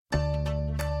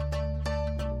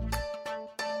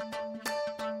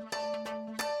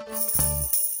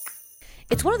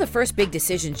It's one of the first big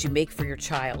decisions you make for your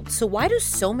child. So why do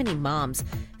so many moms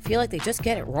feel like they just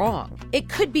get it wrong? It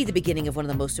could be the beginning of one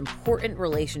of the most important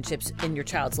relationships in your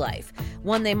child's life,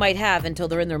 one they might have until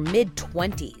they're in their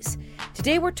mid-20s.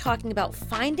 Today we're talking about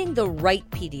finding the right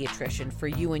pediatrician for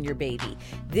you and your baby.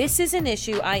 This is an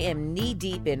issue I am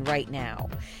knee-deep in right now.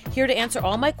 Here to answer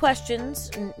all my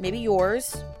questions, and maybe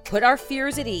yours, put our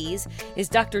fears at ease, is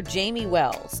Dr. Jamie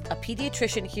Wells, a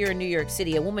pediatrician here in New York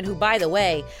City, a woman who, by the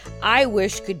way, I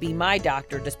wish could be my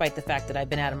doctor, despite the fact that I've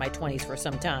been out of my 20s for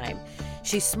some time.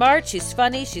 She's smart, she's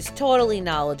funny, she's totally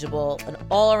knowledgeable, an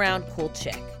all-around cool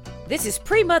chick. This is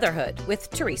Pre-Motherhood with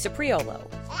Teresa Priolo.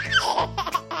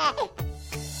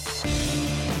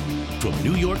 From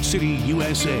New York City,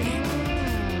 USA,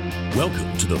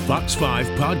 welcome to the Fox 5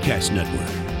 Podcast Network.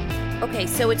 Okay,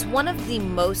 so it's one of the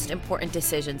most important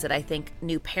decisions that I think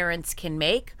new parents can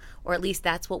make, or at least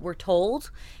that's what we're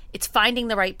told. It's finding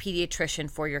the right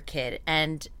pediatrician for your kid.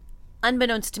 And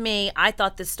unbeknownst to me, I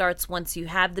thought this starts once you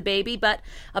have the baby, but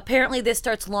apparently this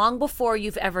starts long before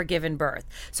you've ever given birth.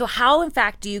 So how, in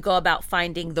fact, do you go about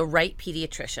finding the right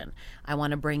pediatrician? I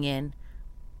want to bring in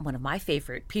one of my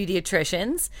favorite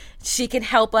pediatricians. She can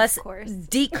help us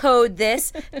decode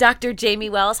this. Dr. Jamie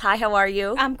Wells, hi, how are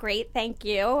you? I'm great, thank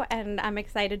you. And I'm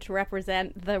excited to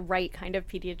represent the right kind of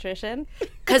pediatrician.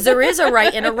 Because there is a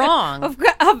right and a wrong.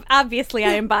 Obviously,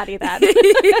 I embody that.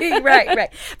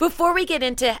 Right. Before we get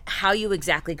into how you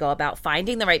exactly go about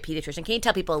finding the right pediatrician, can you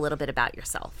tell people a little bit about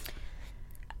yourself?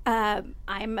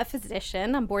 I'm a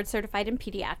physician. I'm board certified in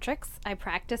pediatrics. I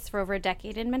practiced for over a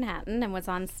decade in Manhattan and was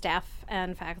on staff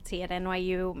and faculty at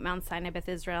NYU, Mount Sinai, Beth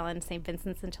Israel, and St.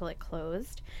 Vincent's until it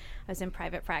closed. I was in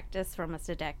private practice for almost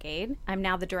a decade. I'm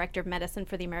now the director of medicine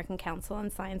for the American Council on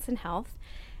Science and Health.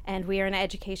 And we are an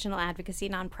educational advocacy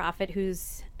nonprofit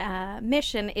whose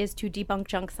mission is to debunk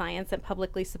junk science and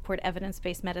publicly support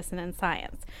evidence-based medicine and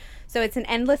science. So it's an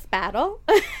endless battle.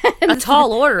 A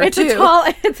tall order, it's too.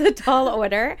 It's a tall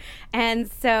order.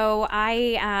 And so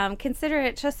I consider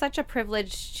it just such a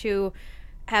privilege to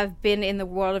have been in the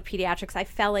world of pediatrics. I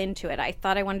fell into it. I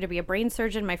thought I wanted to be a brain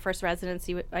surgeon. My first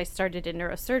residency, I started in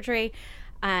neurosurgery.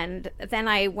 And then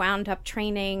I wound up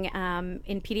training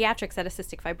in pediatrics at a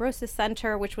cystic fibrosis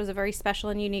center, which was a very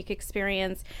special and unique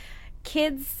experience.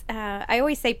 Kids, I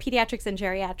always say pediatrics and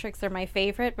geriatrics are my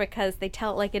favorite because they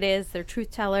tell it like it is. They're truth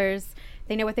tellers.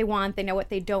 They know what they want. They know what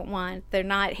they don't want. They're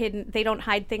not hidden. They don't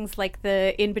hide things like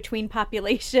the in-between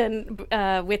population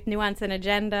with nuance and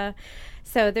agenda.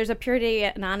 So there's a purity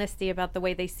and honesty about the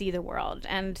way they see the world.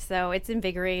 And so it's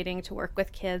invigorating to work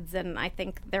with kids. And I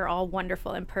think they're all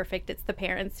wonderful and perfect. It's the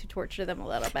parents who torture them a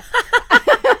little bit.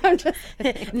 I'm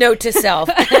just Note to self.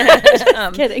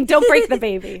 Just kidding. Don't break the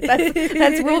baby.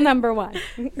 That's rule number one.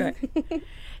 Right.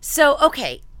 So,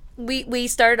 okay. We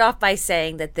started off by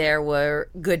saying that there were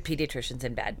good pediatricians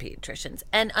and bad pediatricians.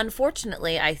 And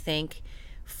unfortunately, I think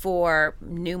for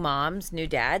new moms, new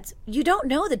dads, you don't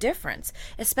know the difference,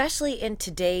 especially in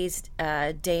today's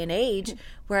day and age,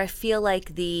 where I feel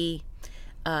like the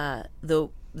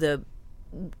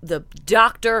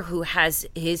doctor who has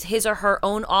his or her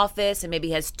own office and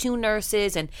maybe has two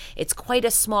nurses and it's quite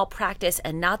a small practice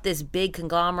and not this big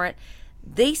conglomerate,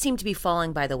 they seem to be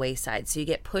falling by the wayside. So you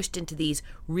get pushed into these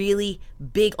really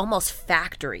big, almost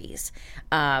factories.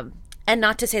 And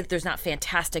not to say that there's not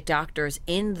fantastic doctors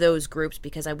in those groups,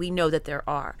 because we know that there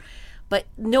are. But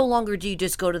no longer do you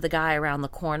just go to the guy around the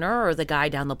corner or the guy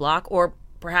down the block or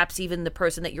perhaps even the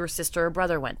person that your sister or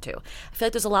brother went to. I feel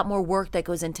like there's a lot more work that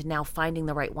goes into now finding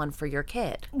the right one for your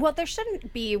kid. Well, there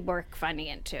shouldn't be work finding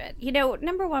into it. You know,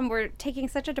 number one, we're taking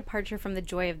such a departure from the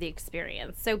joy of the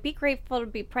experience. So be grateful to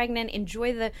be pregnant.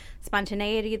 Enjoy the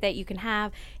spontaneity that you can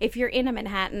have. If you're in a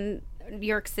Manhattan, New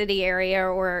York City area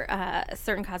or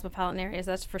certain cosmopolitan areas,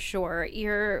 that's for sure,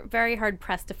 you're very hard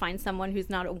pressed to find someone who's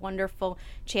not a wonderful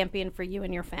champion for you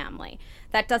and your family.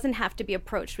 That doesn't have to be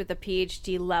approached with a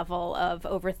PhD level of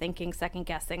overthinking, second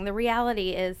guessing. The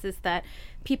reality is that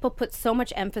people put so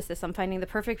much emphasis on finding the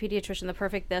perfect pediatrician, the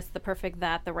perfect this, the perfect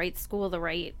that, the right school, the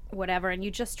right whatever, and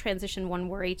you just transition one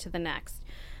worry to the next.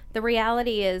 The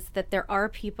reality is that there are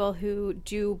people who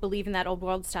do believe in that old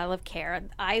world style of care.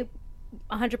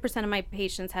 100% of my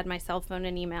patients had my cell phone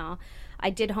and email. I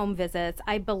did home visits.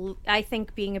 I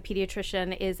think being a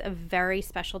pediatrician is a very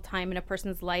special time in a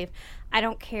person's life. I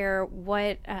don't care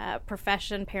what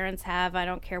profession parents have. I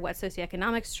don't care what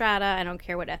socioeconomic strata. I don't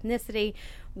care what ethnicity.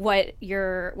 Whether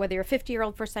you're a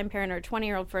 50-year-old first-time parent or a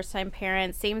 20-year-old first-time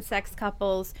parent, same-sex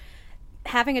couples.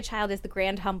 having a child is the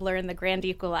grand humbler and the grand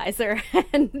equalizer.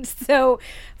 And so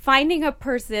finding a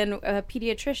person, a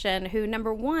pediatrician, who,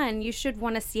 number one, you should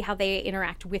want to see how they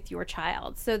interact with your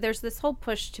child. So there's this whole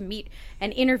push to meet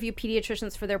and interview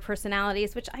pediatricians for their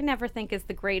personalities, which I never think is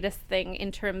the greatest thing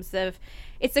in terms of,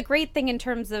 it's a great thing in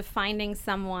terms of finding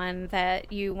someone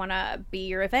that you want to be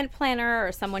your event planner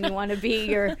or someone you want to be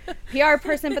your PR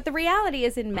person. But the reality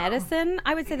is, in medicine,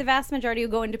 I would say the vast majority who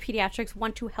go into pediatrics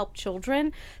want to help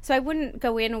children. So I wouldn't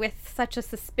go in with such a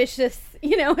suspicious,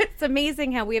 it's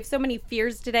amazing how we have so many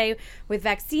fears today with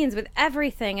vaccines, with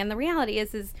everything. And the reality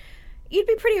is you'd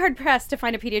be pretty hard pressed to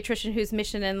find a pediatrician whose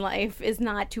mission in life is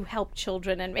not to help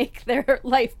children and make their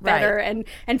life better, right,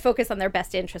 and focus on their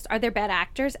best interest. Are there bad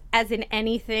actors? As in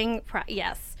anything?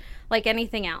 Yes, like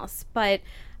anything else. But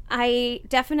I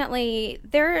definitely,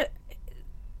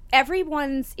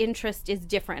 everyone's interest is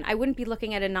different. I wouldn't be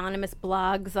looking at anonymous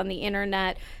blogs on the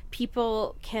internet.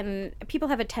 People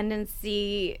have a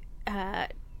tendency,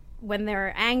 when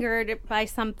they're angered by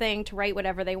something, to write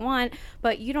whatever they want,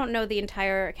 but you don't know the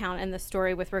entire account and the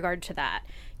story with regard to that.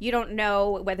 You don't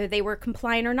know whether they were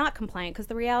compliant or not compliant, because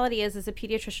the reality is a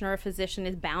pediatrician or a physician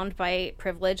is bound by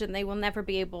privilege, and they will never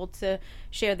be able to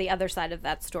share the other side of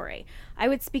that story. I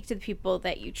would speak to the people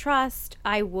that you trust.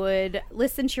 I would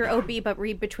listen to your OB, but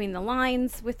read between the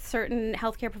lines with certain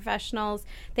healthcare professionals.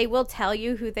 They will tell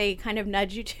you who they kind of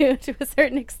nudge you to a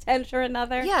certain extent or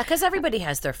another. Yeah, because everybody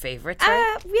has their favorites,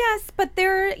 right? Yes, but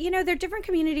they're different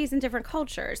communities and different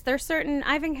cultures.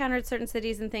 I've encountered certain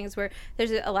cities and things where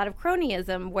there's a lot of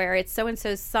cronyism, where it's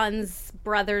so-and-so's son's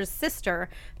brother's sister.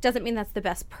 Doesn't mean that's the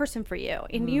best person for you.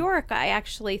 In New York, I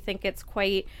actually think it's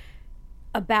quite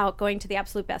about going to the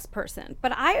absolute best person.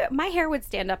 But my hair would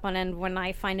stand up on end when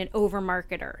I find an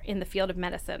over-marketer in the field of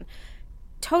medicine.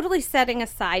 Totally setting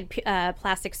aside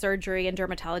plastic surgery and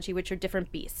dermatology, which are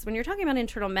different beasts. When you're talking about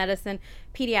internal medicine,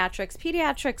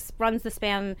 pediatrics runs the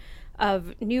span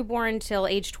of newborn till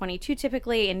age 22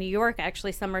 typically. In New York,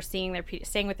 actually, some are staying with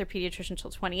their pediatrician till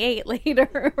 28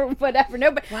 later or whatever.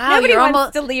 Nobody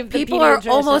wants to leave the pediatrician. People are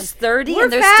almost 30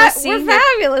 and they're still seeing We're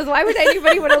fabulous. Why would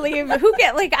anybody want to leave?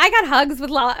 I got hugs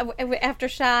with after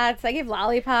shots. I gave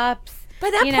lollipops. By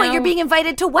that point, you're being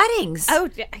invited to weddings. Oh,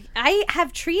 I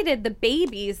have treated the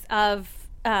babies of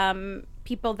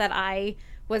people that I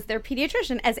was their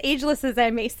pediatrician. As ageless as I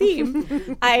may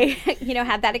seem, I,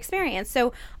 had that experience.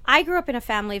 So I grew up in a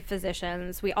family of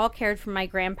physicians. We all cared for my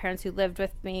grandparents who lived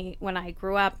with me when I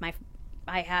grew up.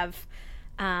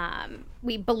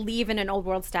 We believe in an old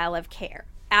world style of care.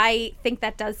 I think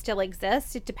that does still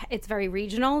exist. It's very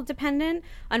regional dependent.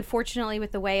 Unfortunately,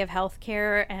 with the way of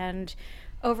healthcare and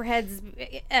overheads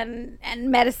and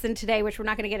medicine today, which we're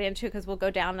not going to get into because we'll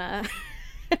go down a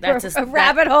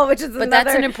rabbit hole, which is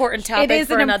that's an important topic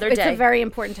for another day. It's a very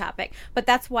important topic, but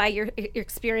that's why you're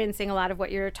experiencing a lot of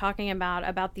what you're talking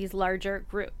about these larger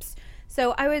groups.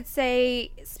 So I would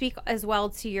say speak as well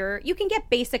to you can get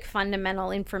basic fundamental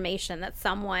information that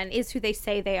someone is who they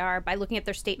say they are by looking at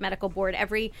their state medical board.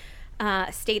 Every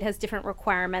state has different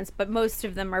requirements, but most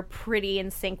of them are pretty in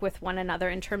sync with one another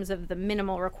in terms of the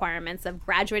minimal requirements of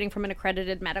graduating from an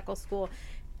accredited medical school,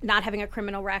 not having a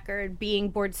criminal record, being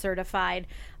board certified.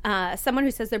 Someone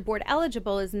who says they're board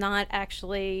eligible is not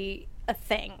actually a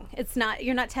thing.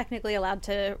 You're not technically allowed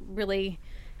to really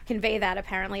convey that,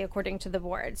 apparently, according to the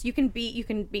boards. You can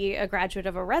be a graduate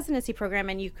of a residency program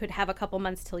and you could have a couple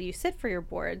months till you sit for your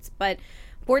boards, but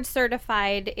board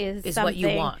certified is something, what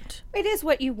you want. It is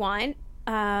what you want.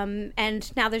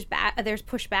 And now there's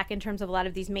pushback in terms of a lot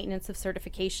of these maintenance of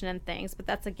certification and things, but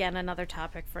that's again another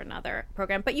topic for another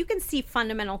program. But you can see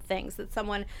fundamental things that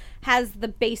someone has the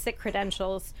basic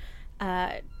credentials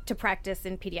to practice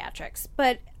in pediatrics.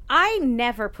 But I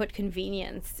never put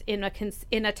convenience in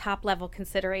a top level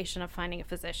consideration of finding a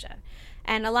physician.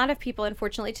 And a lot of people,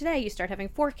 unfortunately, today, you start having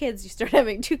 4 kids, you start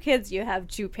having 2 kids, you have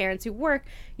 2 parents who work,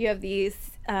 you have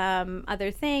these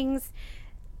other things.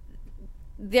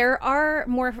 There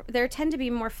tends to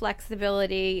be more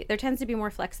flexibility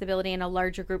in a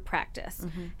larger group practice.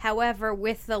 Mm-hmm. However,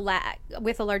 with a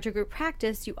larger group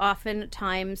practice, you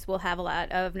oftentimes will have a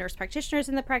lot of nurse practitioners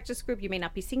in the practice group. You may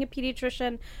not be seeing a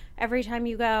pediatrician every time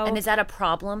you go. And is that a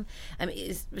problem? I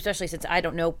mean, especially since I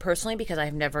don't know personally because I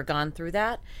have never gone through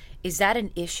that. Is that an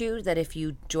issue that if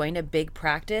you join a big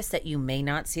practice that you may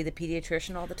not see the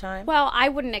pediatrician all the time? Well, I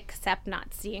wouldn't accept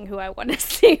not seeing who I want to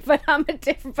see, but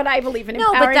I believe in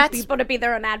empowering people to be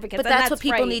their own advocates. But that's what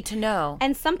people need to know.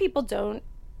 And some people don't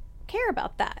care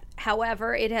about that.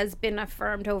 However, it has been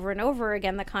affirmed over and over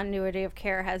again that continuity of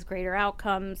care has greater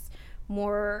outcomes,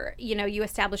 more, you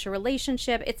establish a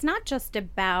relationship. It's not just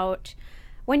about,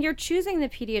 when you're choosing the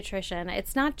pediatrician,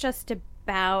 it's not just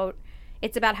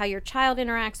about how your child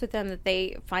interacts with them, that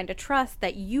they find a trust,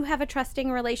 that you have a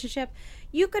trusting relationship.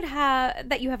 You could have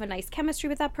that you have a nice chemistry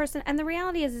with that person. And the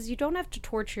reality is you don't have to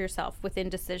torture yourself with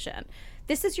indecision.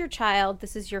 This is your child.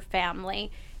 This is your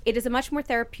family. It is a much more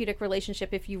therapeutic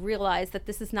relationship if you realize that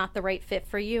this is not the right fit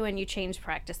for you and you change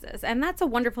practices. And that's a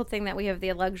wonderful thing that we have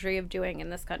the luxury of doing in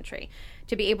this country,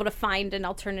 to be able to find an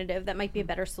alternative that might be a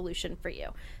better solution for you.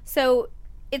 So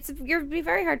you'd be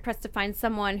very hard pressed to find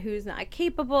someone who's not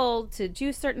capable to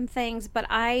do certain things. But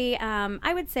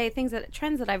I would say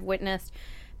trends that I've witnessed,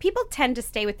 people tend to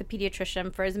stay with the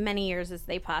pediatrician for as many years as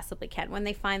they possibly can when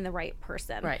they find the right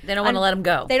person. Right. They don't want to let them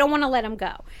go. They don't want to let them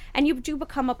go. And you do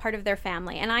become a part of their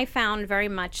family. And I found very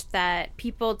much that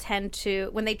people tend to,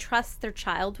 when they trust their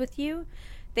child with you,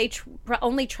 they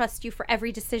only trust you for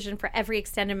every decision for every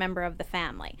extended member of the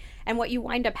family. And what you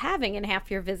wind up having in half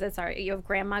your visits are, you have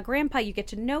grandma, grandpa, you get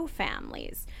to know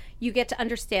families. You get to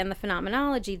understand the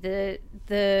phenomenology,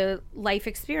 the life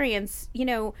experience,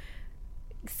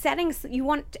 settings. You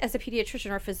want, as a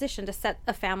pediatrician or physician, to set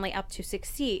a family up to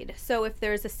succeed. So if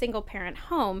there's a single parent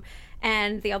home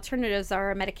and the alternatives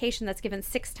are a medication that's given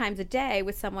 6 times a day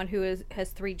with someone who has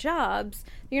 3 jobs,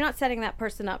 you're not setting that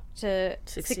person up to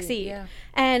succeed. Yeah.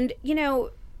 And,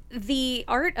 the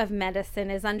art of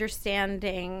medicine is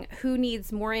understanding who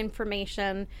needs more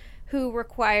information, who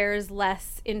requires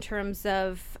less, in terms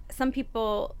of some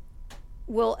people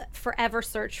will forever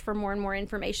search for more and more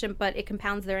information, but it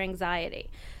compounds their anxiety.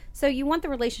 So you want the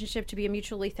relationship to be a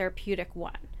mutually therapeutic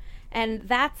one. And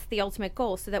that's the ultimate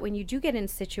goal, so that when you do get in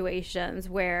situations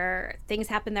where things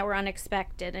happen that were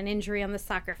unexpected, an injury on the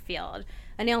soccer field,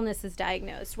 an illness is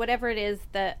diagnosed, whatever it is,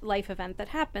 the life event that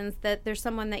happens, that there's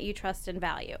someone that you trust and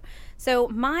value. So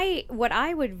what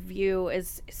I would view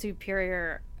as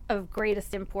superior, of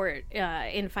greatest import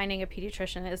in finding a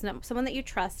pediatrician, is someone that you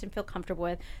trust and feel comfortable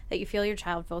with, that you feel your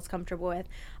child feels comfortable with.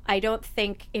 I don't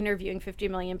think interviewing 50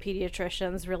 million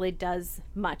pediatricians really does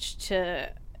much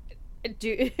to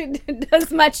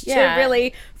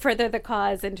really further the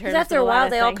cause in terms of after a while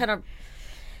they all kind of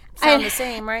sound the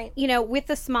same, right? With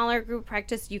a smaller group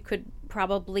practice, you could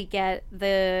probably get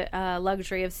the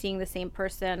luxury of seeing the same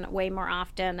person way more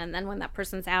often, and then when that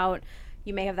person's out,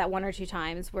 you may have that 1 or 2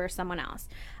 times where someone else.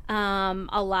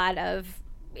 A lot of,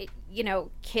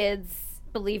 kids,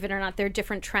 believe it or not, there are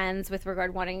different trends with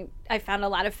regard I found a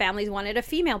lot of families wanted a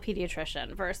female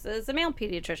pediatrician versus a male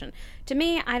pediatrician. To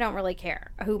me, I don't really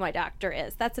care who my doctor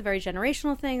is. That's a very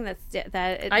generational thing. I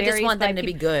just want them to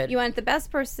be good. You want the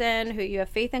best person who you have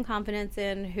faith and confidence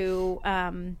in, who,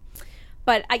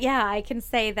 but I can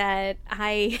say that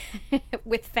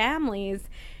with families,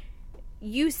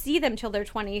 you see them till their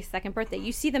 22nd birthday.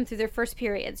 You see them through their first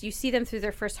periods. You see them through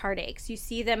their first heartaches. You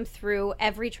see them through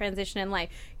every transition in life.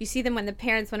 You see them when the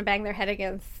parents want to bang their head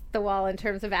against the wall in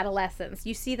terms of adolescence.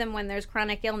 You see them when there's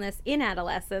chronic illness in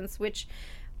adolescence, which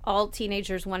all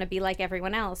teenagers want to be like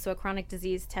everyone else. So a chronic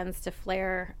disease tends to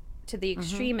flare to the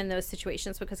extreme in those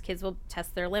situations because kids will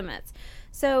test their limits.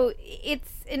 So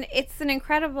it's an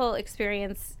incredible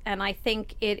experience, and I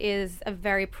think it is a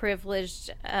very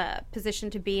privileged position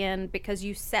to be in, because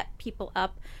you set people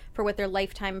up for what their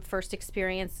lifetime first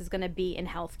experience is going to be in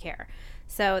healthcare.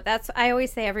 So I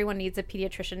always say everyone needs a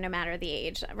pediatrician no matter the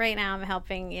age. Right now I'm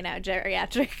helping,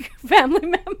 geriatric family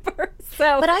members.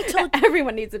 So but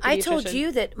everyone needs a pediatrician. I told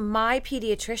you that my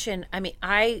pediatrician,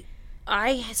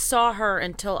 I saw her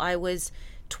until I was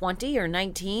 20 or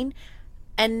 19,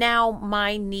 and now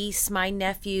my niece, my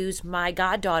nephews, my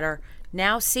goddaughter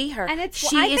now see her. And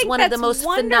she is one of the most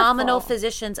phenomenal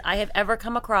physicians I have ever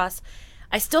come across.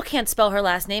 I still can't spell her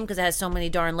last name because it has so many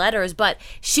darn letters, but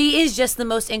she is just the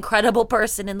most incredible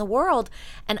person in the world.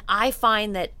 And I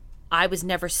find that I was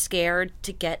never scared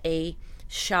to get a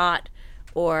shot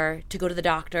or to go to the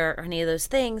doctor or any of those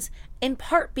things, in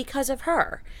part because of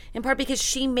her, in part because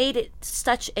she made it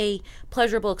such a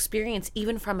pleasurable experience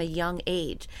even from a young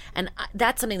age. And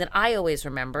that's something that I always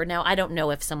remember. Now, I don't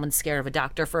know if someone's scared of a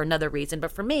doctor for another reason,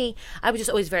 but for me, I was just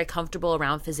always very comfortable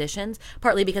around physicians,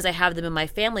 partly because I have them in my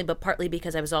family, but partly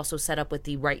because I was also set up with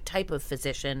the right type of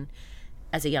physician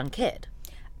as a young kid.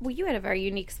 Well, you had a very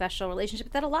unique, special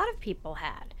relationship that a lot of people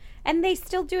had. And they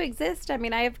still do exist. I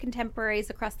have contemporaries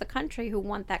across the country who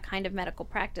want that kind of medical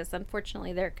practice.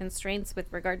 Unfortunately, there are constraints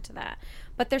with regard to that.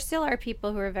 But there still are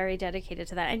people who are very dedicated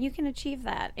to that. And you can achieve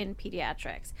that in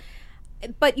pediatrics.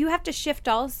 But you have to shift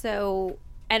also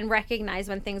and recognize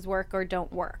when things work or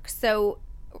don't work. So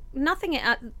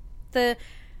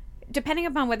depending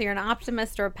upon whether you're an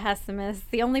optimist or a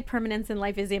pessimist, the only permanence in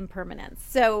life is impermanence.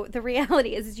 So the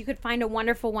reality is you could find a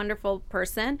wonderful, wonderful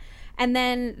person, and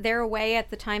then they're away at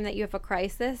the time that you have a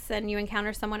crisis and you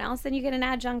encounter someone else, and you get an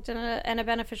adjunct and a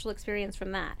beneficial experience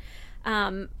from that.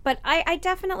 But I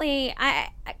definitely,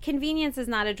 convenience is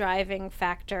not a driving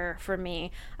factor for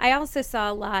me. I also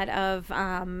saw a lot of,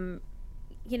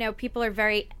 people are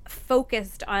very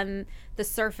focused on the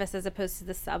surface as opposed to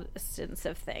the substance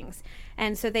of things.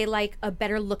 And so they like a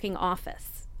better looking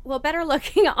office. Well, better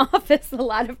looking office a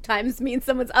lot of times means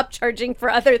someone's upcharging for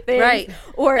other things. Right.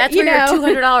 Or, that's where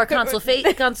your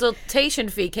 $200 consultation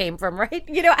fee came from, right?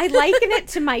 I liken it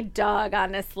to my dog,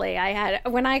 honestly.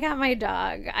 When I got my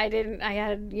dog, I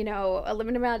had, a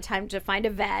limited amount of time to find a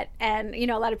vet. And,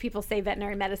 a lot of people say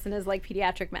veterinary medicine is like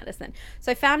pediatric medicine.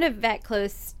 So I found a vet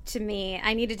close to me.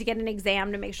 I needed to get an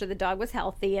exam to make sure the dog was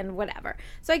healthy and whatever.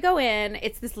 So I go in.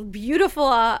 It's this beautiful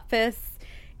office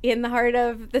in the heart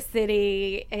of the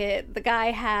city. The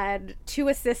guy had 2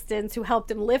 assistants who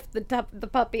helped him lift the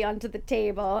puppy onto the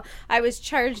table. I was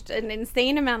charged an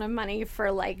insane amount of money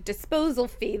for like disposal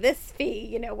fee, this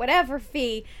fee, whatever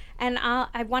fee. And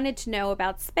I wanted to know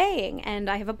about spaying. And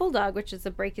I have a bulldog, which is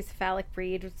a brachycephalic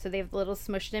breed. So they have little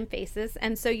smushed in faces.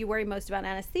 And so you worry most about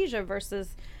anesthesia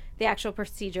versus the actual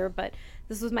procedure. But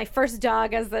this was my first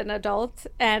dog as an adult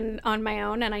and on my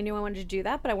own, and I knew I wanted to do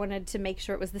that, but I wanted to make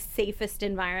sure it was the safest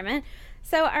environment.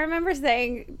 So I remember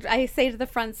I say to the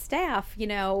front staff,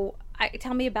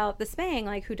 tell me about the spaying,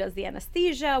 like who does the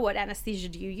anesthesia, what anesthesia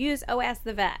do you use? Oh, ask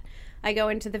the vet. I go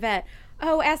into the vet.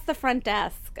 Oh, ask the front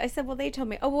desk. I said, well, they told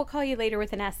me, oh, we'll call you later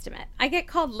with an estimate. I get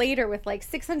called later with like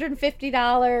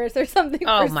 $650 or something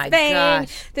for spaying.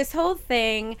 Gosh. This whole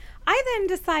thing. I then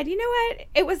decide, you know what?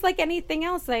 It was like anything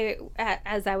else.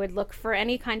 As I would look for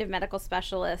any kind of medical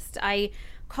specialist, I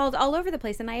called all over the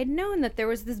place, and I had known that there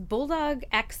was this bulldog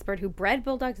expert who bred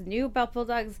bulldogs, knew about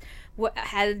bulldogs,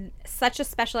 had such a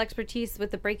special expertise with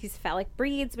the brachycephalic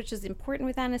breeds, which is important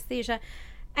with anesthesia.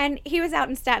 And he was out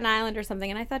in Staten Island or something,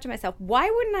 and I thought to myself, why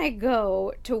wouldn't I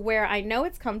go to where I know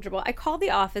it's comfortable? I called the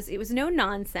office. It was no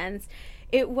nonsense.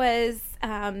 It was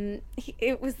on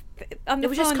the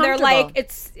phone. They're like,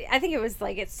 I think it was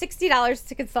like, it's $60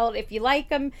 to consult. If you like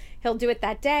him, he'll do it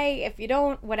that day. If you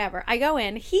don't, whatever. I go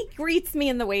in. He greets me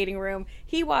in the waiting room.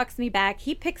 He walks me back.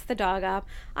 He picks the dog up.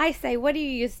 I say, what do you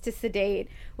use to sedate?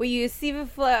 We use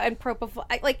Sevoflurane and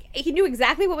Propofol. He knew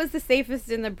exactly what was the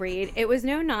safest in the breed. It was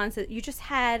no nonsense. You just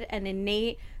had an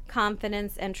innate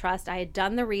confidence and trust. I had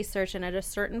done the research, and at a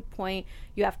certain point,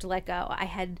 you have to let go.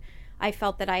 I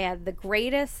felt that I had the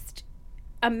greatest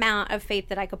amount of faith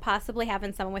that I could possibly have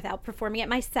in someone without performing it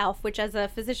myself, which as a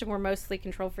physician, we're mostly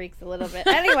control freaks a little bit.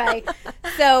 Anyway,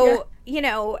 so,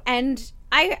 and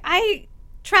I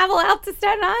travel out to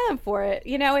Staten Island for it.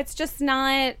 It's just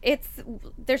not,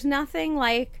 there's nothing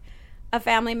like a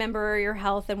family member or your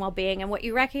health and well-being. And what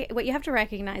you have to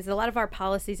recognize is a lot of our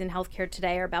policies in healthcare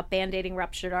today are about band-aiding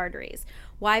ruptured arteries.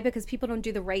 Why? Because people don't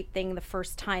do the right thing the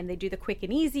first time. They do the quick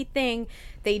and easy thing.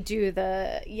 They do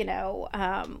the,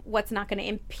 what's not going to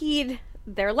impede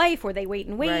their life, or they wait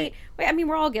and wait. Right. I mean,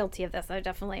 we're all guilty of this. I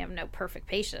definitely am no perfect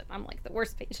patient. I'm like the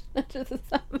worst patient.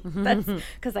 That's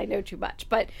because I know too much.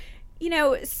 But,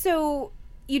 so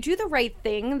you do the right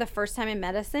thing the first time in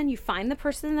medicine. You find the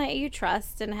person that you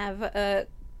trust and have a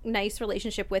nice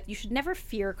relationship with. You should never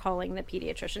fear calling the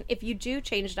pediatrician. If you do,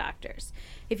 change doctors.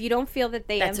 If you don't feel that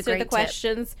they answer the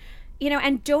questions,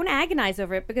 and don't agonize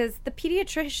over it, because the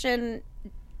pediatrician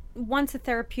wants a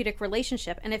therapeutic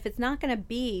relationship. And if it's not going to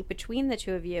be between the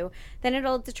two of you, then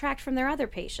it'll detract from their other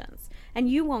patients, and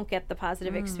you won't get the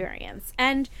positive experience.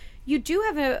 And you do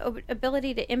have an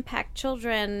ability to impact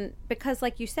children because,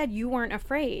 like you said, you weren't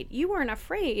afraid. You weren't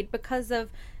afraid because of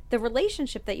the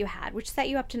relationship that you had, which set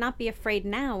you up to not be afraid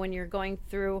now when you're going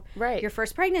through your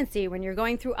first pregnancy, when you're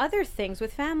going through other things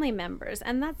with family members.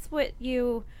 And that's what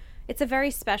it's a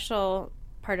very special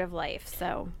part of life.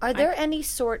 So are there any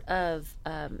sort of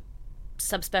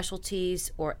subspecialties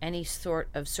or any sort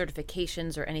of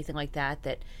certifications or anything like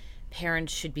that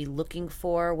parents should be looking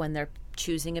for when they're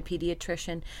choosing a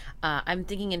pediatrician? I'm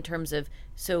thinking in terms of,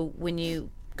 so when you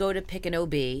go to pick an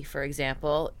OB, for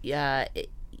example,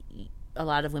 a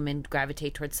lot of women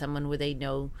gravitate towards someone where they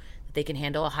know that they can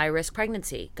handle a high-risk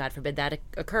pregnancy. God forbid that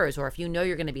occurs, or if you know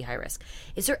you're going to be high risk.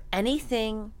 Is there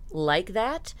anything like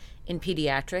that in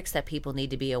pediatrics that people need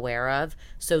to be aware of,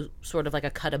 so sort of like a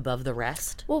cut above the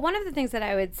rest? Well, one of the things that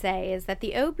I would say is that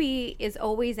the OB is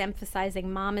always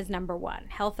emphasizing mom is number one,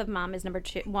 health of mom is number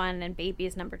one, and baby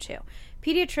is number two.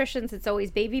 Pediatricians, it's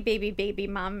always baby,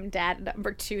 mom, dad,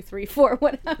 number 2, 3, 4,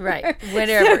 whatever. Right,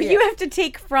 whatever. So you have to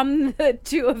take from the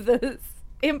two of those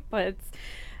inputs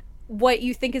what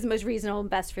you think is most reasonable and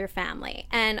best for your family.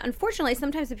 And unfortunately,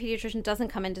 sometimes the pediatrician doesn't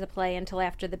come into play until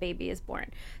after the baby is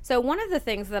born. So one of the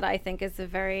things that I think is a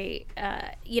very,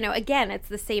 again, it's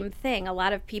the same thing. A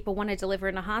lot of people want to deliver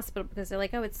in a hospital because they're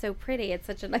like, oh, it's so pretty. It's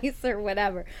such a nice or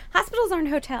whatever. Hospitals aren't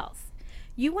hotels.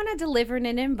 You want to deliver in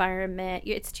an environment.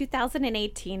 It's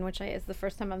 2018, which is the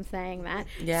first time I'm saying that.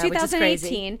 Yeah,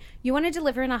 2018. You want to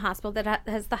deliver in a hospital that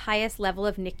has the highest level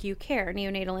of NICU care,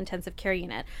 neonatal intensive care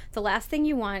unit. The last thing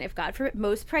you want, if God forbid,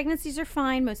 most pregnancies are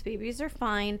fine, most babies are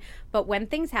fine, but when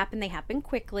things happen, they happen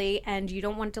quickly, and you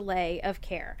don't want delay of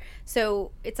care.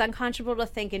 So it's unconscionable to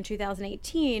think in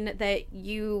 2018 that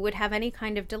you would have any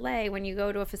kind of delay when you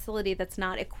go to a facility that's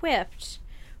not equipped,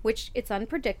 which it's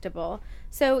unpredictable.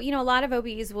 So, a lot of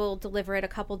OBs will deliver at a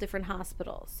couple different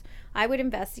hospitals. I would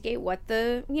investigate what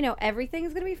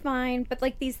everything's going to be fine, but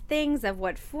like these things of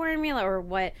what formula or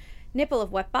what nipple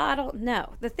of what bottle,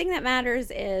 no. The thing that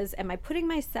matters is, am I putting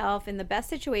myself in the best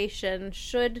situation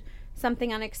should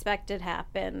something unexpected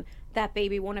happen? That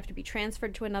baby won't have to be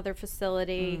transferred to another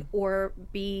facility or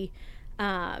be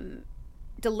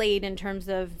delayed in terms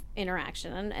of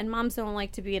interaction. And moms don't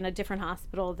like to be in a different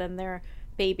hospital than their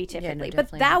baby typically. Yeah, no,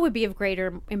 but that would be of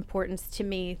greater importance to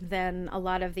me than a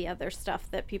lot of the other stuff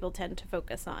that people tend to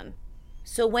focus on.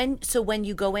 So when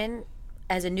you go in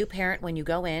as a new parent, when you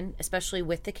go in, especially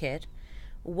with the kid,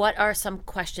 what are some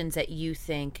questions that you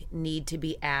think need to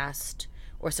be asked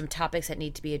or some topics that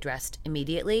need to be addressed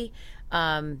immediately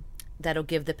that'll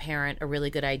give the parent a really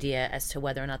good idea as to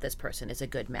whether or not this person is a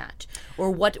good match?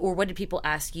 Or what did people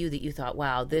ask you that you thought,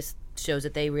 wow, this shows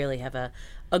that they really have a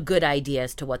good idea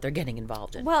as to what they're getting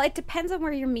involved in? Well, it depends on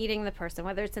where you're meeting the person,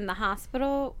 whether it's in the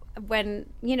hospital, when,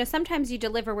 sometimes you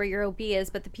deliver where your OB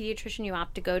is, but the pediatrician you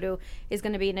opt to go to is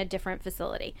going to be in a different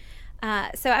facility.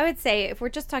 So I would say if we're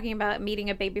just talking about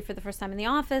meeting a baby for the first time in the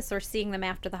office or seeing them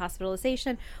after the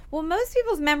hospitalization, well, most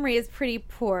people's memory is pretty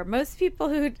poor. Most people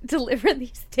who deliver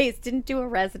these days didn't do a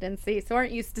residency, so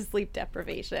aren't used to sleep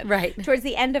deprivation. Right. Towards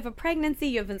the end of a pregnancy,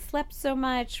 you haven't slept so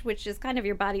much, which is kind of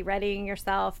your body readying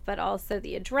yourself, but also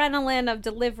the adrenaline of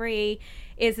delivery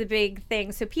is a big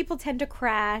thing. So people tend to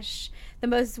crash. The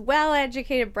most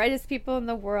well-educated, brightest people in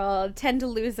the world tend to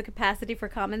lose the capacity for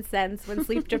common sense when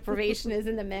sleep deprivation is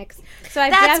in the mix. So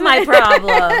that's my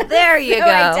problem. There you go.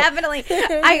 I definitely,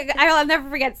 I'll never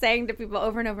forget saying to people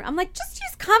over and over, I'm like, just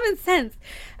use common sense.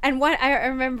 And what I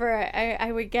remember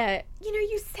I would get,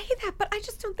 you say that, but I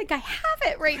just don't think I have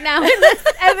it right now.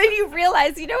 And then you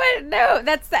realize, you know what? No,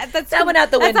 that's that went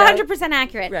out the window. That's 100%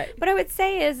 accurate. Right. What I would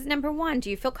say is, number one, do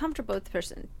you feel comfortable with the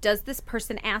person? Does this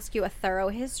person ask you a thorough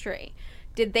history?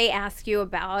 Did they ask you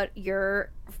about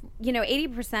your,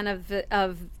 80%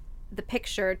 of the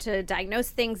picture to diagnose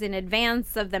things in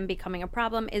advance of them becoming a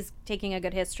problem is taking a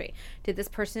good history. Did this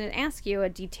person ask you a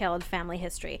detailed family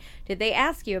history? Did they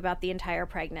ask you about the entire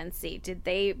pregnancy? Did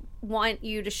they want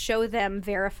you to show them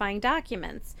verifying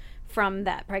documents from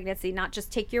that pregnancy, not just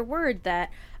take your word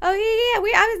that, oh,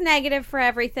 yeah, I was negative for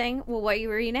everything. Well, what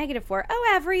were you negative for?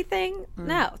 Oh, everything.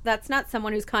 No, that's not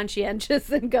someone who's conscientious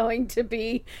and going to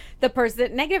be the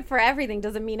person. Negative for everything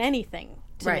doesn't mean anything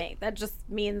to me. That just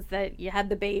means that you had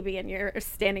the baby and you're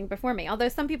standing before me. Although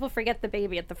some people forget the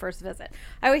baby at the first visit.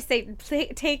 I always say,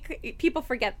 people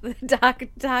forget the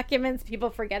documents,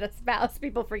 people forget a spouse,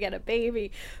 people forget a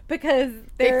baby because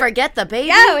they forget the baby?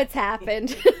 Yeah, it's happened.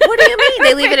 What do you mean?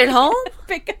 They leave it at home?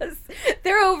 Because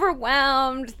they're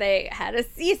overwhelmed. They had a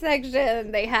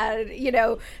C-section. They had,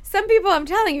 some people, I'm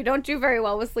telling you, don't do very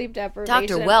well with sleep deprivation.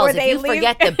 Dr. Wells, if you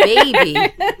forget the baby,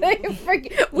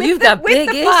 you've got big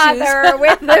issues. Father,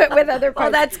 with other parts.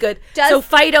 Oh, that's good. So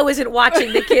Fido isn't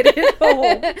watching the kid at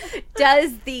home.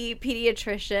 Does the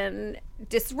pediatrician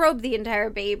disrobe the entire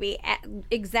baby,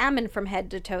 examine from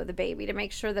head to toe the baby to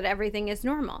make sure that everything is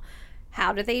normal?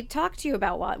 How do they talk to you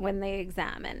about when they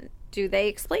examine? Do they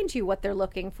explain to you what they're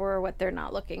looking for or what they're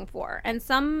not looking for? And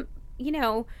some,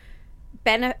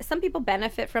 some people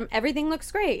benefit from everything looks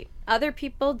great. Other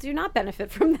people do not benefit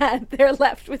from that. They're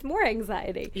left with more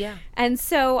anxiety. Yeah. And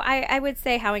so I would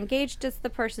say, how engaged is the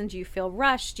person? Do you feel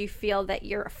rushed? Do you feel that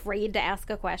you're afraid to ask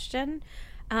a question?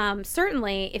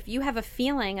 Certainly, if you have a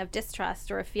feeling of distrust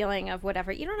or a feeling of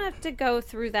whatever, you don't have to go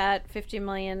through that 50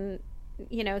 million,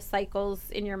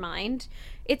 cycles in your mind.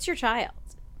 It's your child.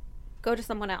 Go to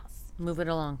someone else. Move it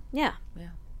along. Yeah.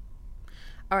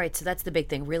 All right, so that's the big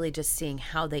thing, really just seeing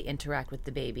how they interact with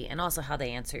the baby and also how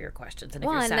they answer your questions. And if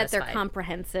you're satisfied. That they're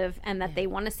comprehensive and that they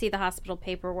want to see the hospital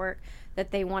paperwork,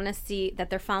 that they want to see that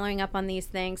they're following up on these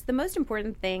things. The most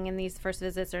important thing in these first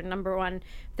visits are, number one,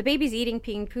 the baby's eating,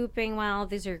 peeing, pooping well.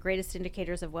 These are your greatest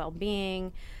indicators of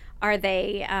well-being. Are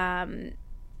they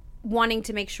wanting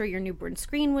to make sure your newborn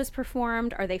screen was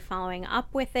performed. Are they following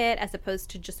up with it as opposed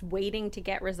to just waiting to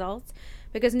get results?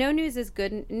 Because No News is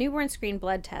good. Newborn screen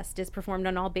blood test is performed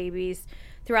on all babies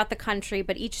throughout the country,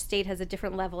 but each state has a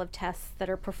different level of tests that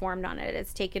are performed on it.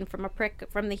 It's taken from a prick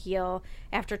from the heel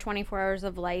after 24 hours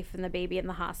of life and the baby in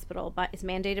the hospital, but is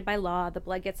mandated by law. The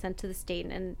blood gets sent to the state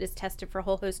and is tested for a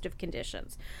whole host of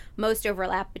conditions. Most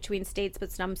overlap between states,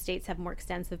 but some states have more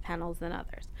extensive panels than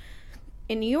others.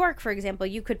 In New York, for example,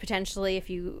 you could potentially, if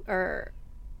you are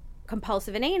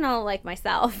compulsive and anal like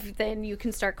myself, then you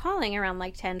can start calling around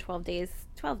like 12 days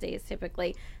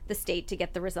typically, the state to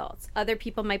get the results. Other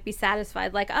people might be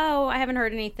satisfied like, oh, I haven't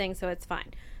heard anything, so it's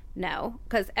fine. No,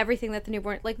 because everything that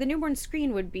the newborn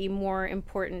screen would be more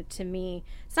important to me.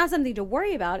 It's not something to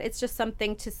worry about. It's just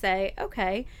something to say,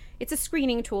 okay, it's a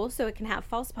screening tool, so it can have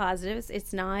false positives.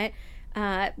 It's not,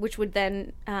 which would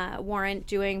then warrant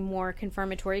doing more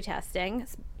confirmatory testing.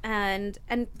 And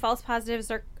false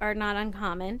positives are not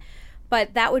uncommon.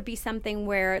 But that would be something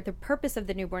where the purpose of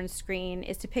the newborn screen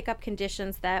is to pick up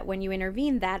conditions that when you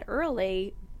intervene that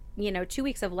early, 2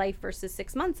 weeks of life versus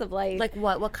 6 months of life. Like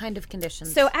what? What kind of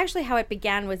conditions? So actually how it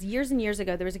began was years and years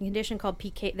ago, there is a condition called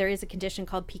PKU,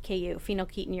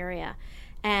 phenylketonuria.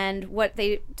 And what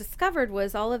they discovered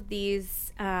was all of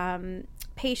these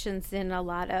patients in a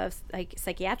lot of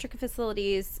psychiatric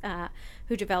facilities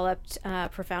who developed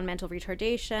profound mental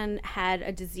retardation had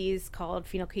a disease called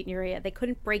phenylketonuria. They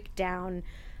couldn't break down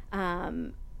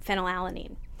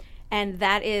phenylalanine, and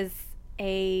that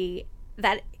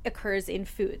occurs in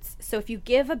foods. So if you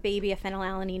give a baby a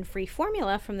phenylalanine-free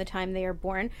formula from the time they are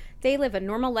born, they live a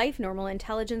normal life, normal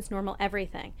intelligence, normal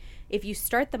everything. If you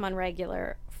start them on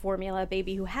regular formula, a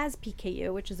baby who has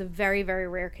PKU, which is a very, very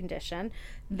rare condition,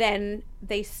 then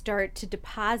they start to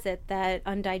deposit that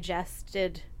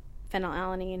undigested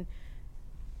phenylalanine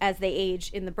as they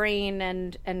age in the brain,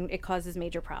 and it causes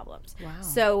major problems. Wow.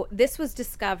 So this was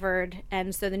discovered,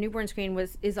 and so the newborn screen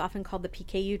is often called the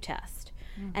PKU test.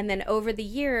 And then over the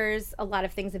years, a lot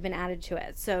of things have been added to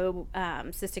it. So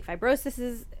cystic fibrosis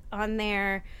is on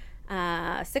there,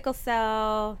 sickle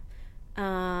cell,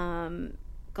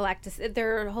 galactus.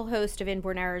 There are a whole host of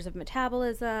inborn errors of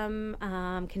metabolism,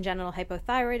 congenital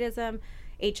hypothyroidism,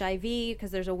 HIV, because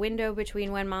there's a window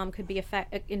between when mom could be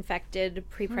infected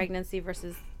pre-pregnancy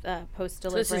versus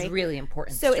post-delivery. So this is really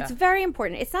important So stuff. it's very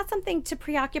important. It's not something to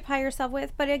preoccupy yourself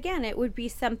with, but again, it would be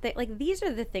something, like these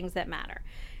are the things that matter.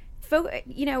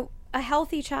 A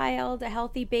healthy child, a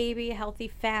healthy baby, a healthy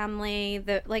family,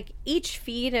 each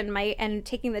feed and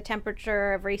taking the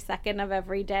temperature every second of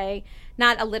every day,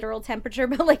 not a literal temperature,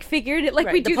 but figured it,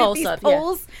 we do these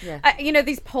polls,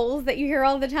 these polls that you hear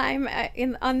all the time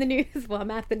on the news. Well,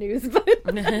 I'm at the news, but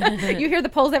you hear the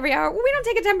polls every hour. Well, we don't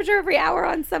take a temperature every hour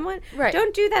on someone. Right.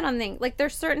 Don't do that on things.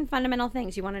 There's certain fundamental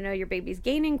things. You want to know your baby's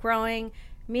gaining, growing,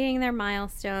 meeting their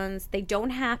milestones. They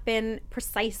don't happen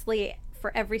precisely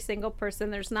for every single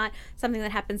person. There's not something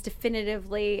that happens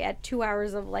definitively at 2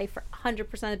 hours of life for 100%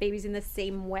 of the babies in the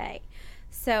same way.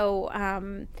 So,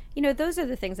 those are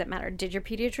the things that matter. Did your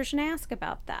pediatrician ask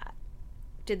about that?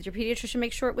 Did your pediatrician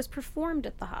make sure it was performed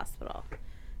at the hospital?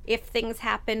 If things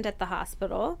happened at the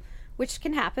hospital, which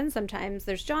can happen, sometimes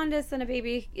there's jaundice and a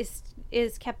baby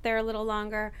is kept there a little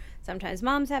longer. Sometimes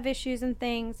moms have issues and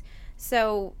things.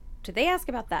 So did they ask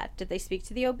about that? Did they speak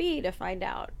to the OB to find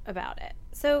out about it?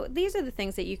 So these are the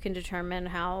things that you can determine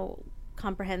how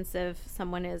comprehensive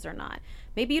someone is or not.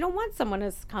 Maybe you don't want someone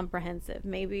as comprehensive.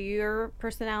 Maybe your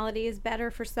personality is better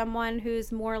for someone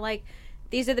who's more like,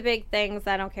 these are the big things.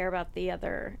 I don't care about the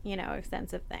other,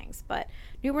 extensive things. But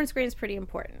newborn screen is pretty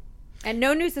important. And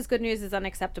no news is good news is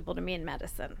unacceptable to me in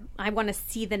medicine. I want to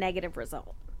see the negative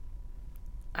result.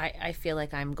 I feel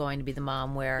like I'm going to be the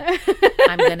mom where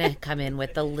I'm going to come in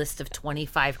with a list of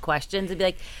 25 questions and be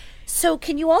like, so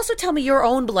can you also tell me your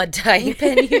own blood type?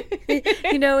 And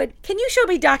can you show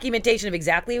me documentation of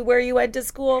exactly where you went to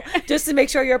school just to make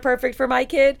sure you're perfect for my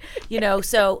kid?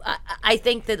 So I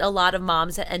think that a lot of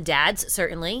moms and dads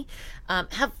certainly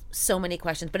have so many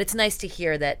questions, but it's nice to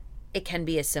hear that it can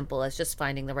be as simple as just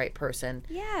finding the right person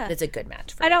that's a good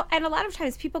match for you. And a lot of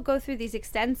times people go through these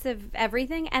extensive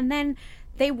everything and then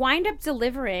they wind up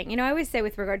delivering. I always say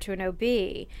with regard to an OB,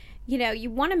 you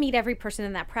want to meet every person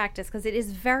in that practice because it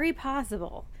is very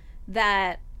possible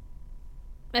that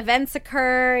events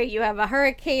occur, you have a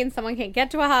hurricane, someone can't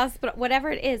get to a hospital, whatever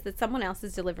it is, that someone else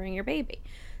is delivering your baby.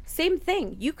 Same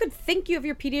thing. You could think you have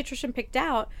your pediatrician picked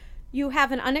out. You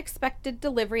have an unexpected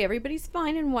delivery. Everybody's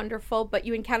fine and wonderful, but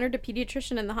you encountered a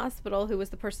pediatrician in the hospital who was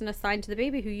the person assigned to the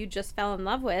baby who you just fell in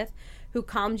love with, who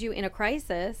calmed you in a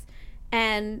crisis,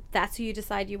 and that's who you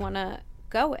decide you want to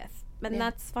go with. And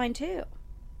that's fine too.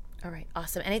 All right,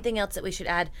 awesome. Anything else that we should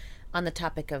add on the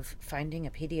topic of finding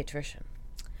a pediatrician?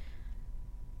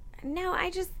 No, I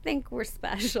just think we're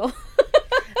special.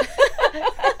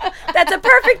 That's a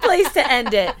perfect place to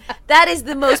end it. That is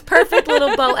the most perfect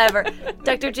little bow ever.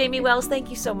 Dr. Jamie Wells, thank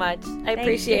you so much. I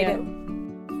appreciate it.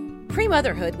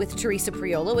 Pre-Motherhood with Teresa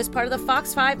Priolo is part of the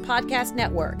Fox 5 Podcast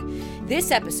Network.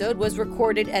 This episode was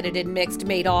recorded, edited, mixed,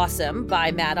 made awesome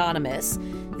by Matt Onimus.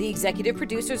 The executive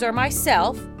producers are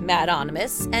myself, Matt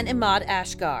Onimus, and Imad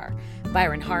Ashgar.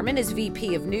 Byron Harmon is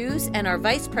VP of News, and our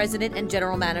Vice President and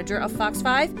General Manager of Fox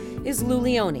 5 is Lou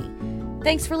Leone.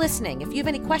 Thanks for listening. If you have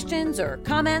any questions or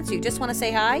comments, or you just want to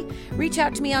say hi, reach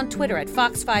out to me on Twitter at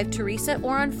Fox5Teresa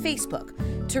or on Facebook,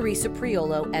 Teresa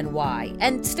Priolo NY.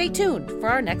 And stay tuned for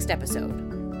our next episode.